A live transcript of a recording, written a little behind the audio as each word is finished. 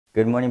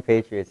Good morning,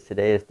 Patriots.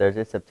 Today is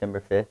Thursday,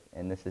 September 5th,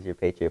 and this is your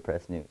Patriot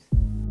Press News.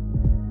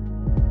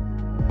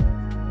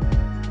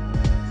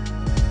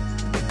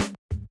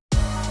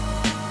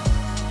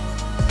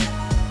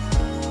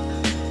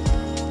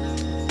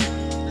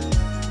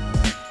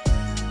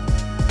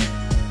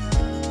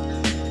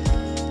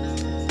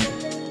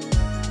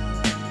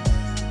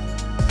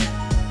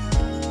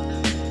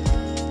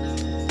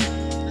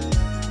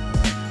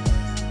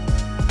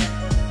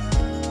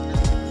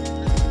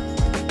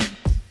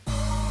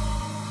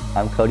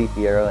 I'm Cody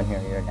Fierro, and here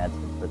are your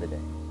announcements for the day.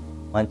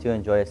 Want to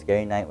enjoy a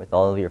scary night with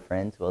all of your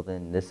friends? Well,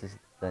 then this is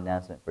the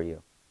announcement for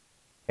you.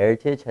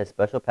 Heritage has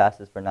special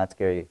passes for Not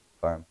Scary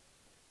Farm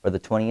for the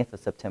 20th of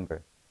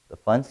September. The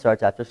fun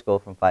starts after school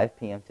from 5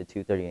 p.m. to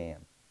 2:30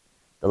 a.m.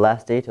 The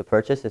last day to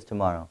purchase is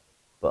tomorrow,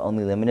 but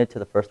only limited to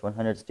the first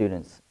 100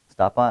 students.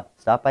 Stop by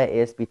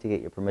ASB to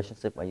get your permission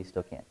slip while you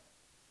still can.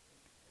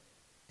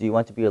 Do you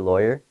want to be a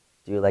lawyer?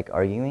 Do you like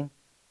arguing?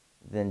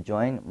 Then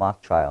join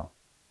Mock Trial.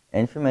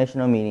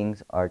 Informational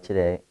meetings are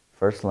today,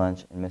 first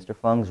lunch in Mr.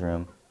 Fung's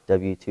room,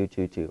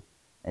 W222,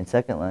 and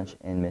second lunch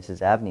in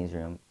Mrs. Abney's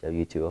room,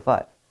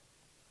 W205.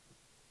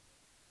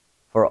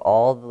 For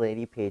all the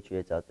Lady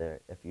Patriots out there,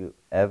 if you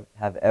have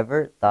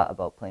ever thought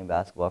about playing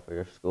basketball for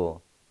your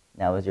school,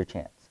 now is your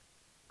chance.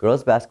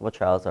 Girls basketball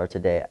trials are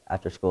today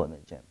after school in the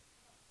gym.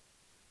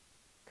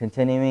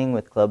 Continuing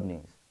with club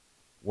news,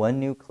 one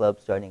new club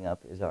starting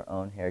up is our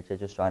own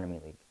Heritage Astronomy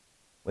League,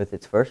 with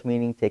its first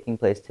meeting taking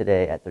place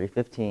today at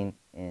 3:15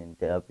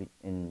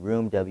 in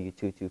room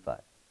W225.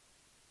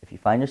 If you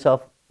find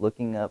yourself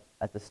looking up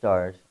at the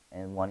stars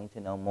and wanting to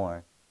know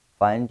more,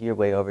 find your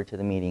way over to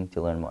the meeting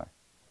to learn more.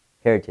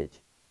 Heritage.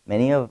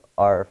 Many of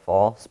our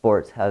fall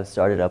sports have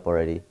started up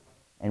already,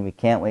 and we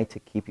can't wait to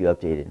keep you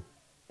updated.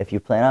 If you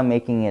plan on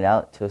making it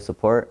out to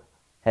support,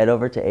 head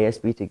over to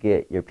ASB to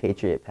get your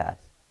Patriot Pass.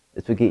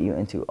 This will get you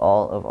into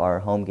all of our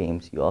home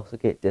games. You also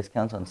get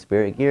discounts on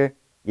Spirit gear,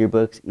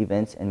 yearbooks,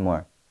 events, and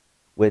more.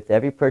 With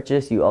every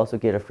purchase, you also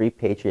get a free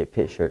Patriot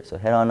Pit shirt, so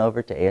head on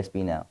over to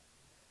ASB now.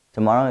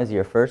 Tomorrow is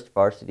your first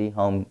varsity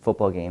home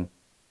football game,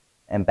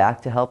 and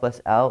back to help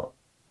us out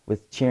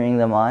with cheering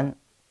them on,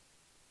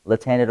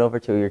 let's hand it over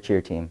to your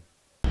cheer team.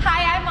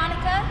 Hi, I'm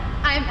Monica.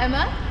 I'm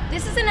Emma.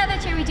 This is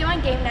another cheer we do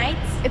on game nights.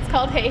 It's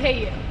called Hey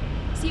Hey You.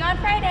 See you on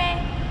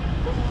Friday.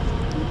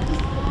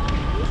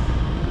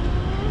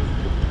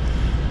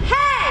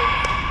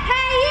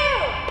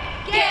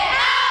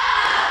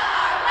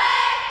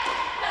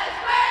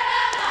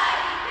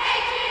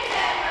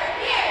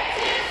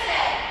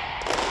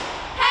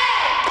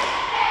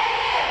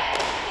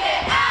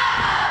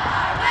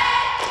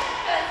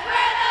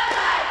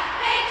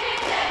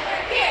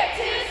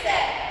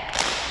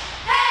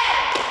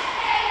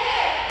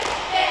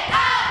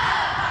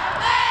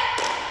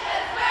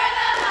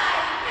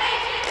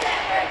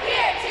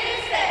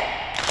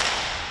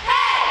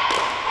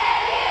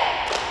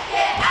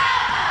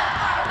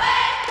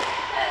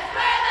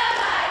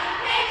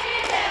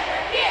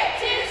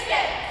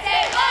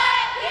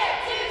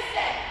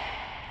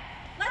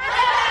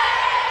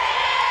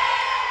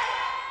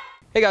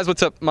 Hey guys,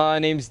 what's up? My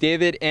name's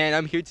David, and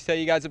I'm here to tell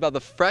you guys about the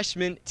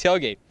freshman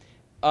tailgate.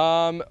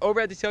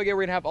 Over at the tailgate,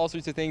 we're gonna have all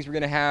sorts of things. We're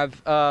gonna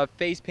have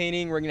face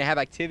painting, we're gonna have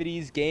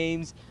activities,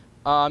 games,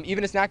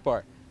 even a snack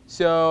bar.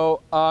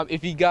 So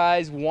if you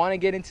guys want to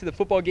get into the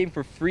football game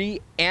for free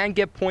and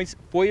get points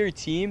for your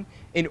team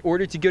in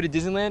order to go to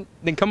Disneyland,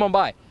 then come on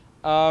by.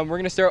 We're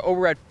gonna start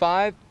over at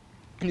 5,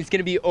 and it's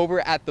gonna be over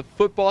at the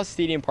football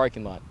stadium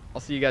parking lot.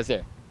 I'll see you guys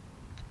there.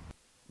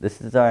 This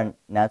is our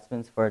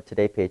announcements for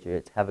today,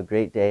 Patriots. Have a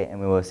great day,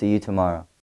 and we will see you tomorrow.